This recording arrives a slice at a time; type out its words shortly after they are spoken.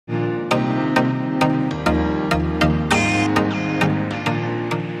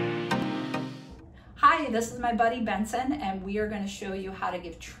this is my buddy Benson, and we are going to show you how to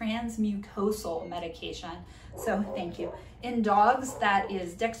give transmucosal medication. So thank you. In dogs, that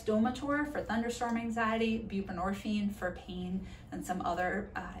is dexdomitor for thunderstorm anxiety, buprenorphine for pain, and some other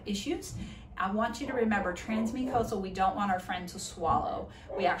issues. I want you to remember transmucosal, we don't want our friend to swallow.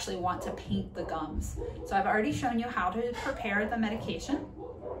 We actually want to paint the gums. So I've already shown you how to prepare the medication.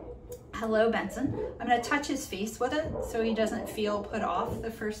 Hello, Benson. I'm going to touch his face with it so he doesn't feel put off the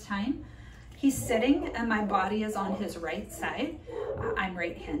first time. He's sitting and my body is on his right side. I'm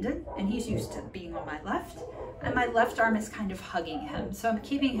right-handed and he's used to being on my left. And my left arm is kind of hugging him. So I'm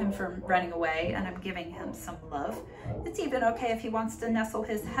keeping him from running away and I'm giving him some love. It's even okay if he wants to nestle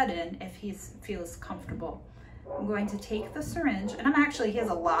his head in if he feels comfortable. I'm going to take the syringe, and he has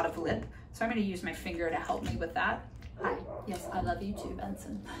a lot of lip, so I'm going to use my finger to help me with that. Hi, yes, I love you too,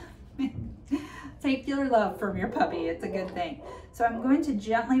 Benson. Take your love from your puppy, it's a good thing. So I'm going to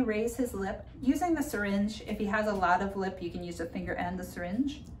gently raise his lip using the syringe. If he has a lot of lip, you can use the finger and the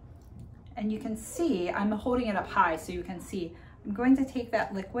syringe. And you can see, I'm holding it up high so you can see. I'm going to take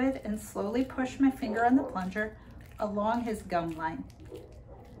that liquid and slowly push my finger on the plunger along his gum line.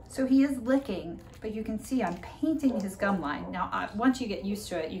 So he is licking, but you can see I'm painting his gum line. Now, once you get used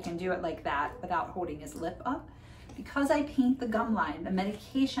to it, you can do it like that without holding his lip up. Because I paint the gum line, the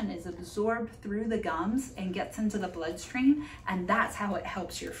medication is absorbed through the gums and gets into the bloodstream, and that's how it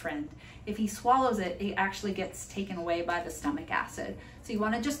helps your friend. If he swallows it, it actually gets taken away by the stomach acid. So you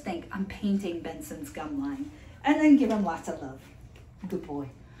want to just think, I'm painting Benson's gum line, and then give him lots of love. Good boy.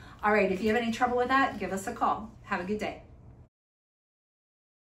 All right, if you have any trouble with that, give us a call. Have a good day.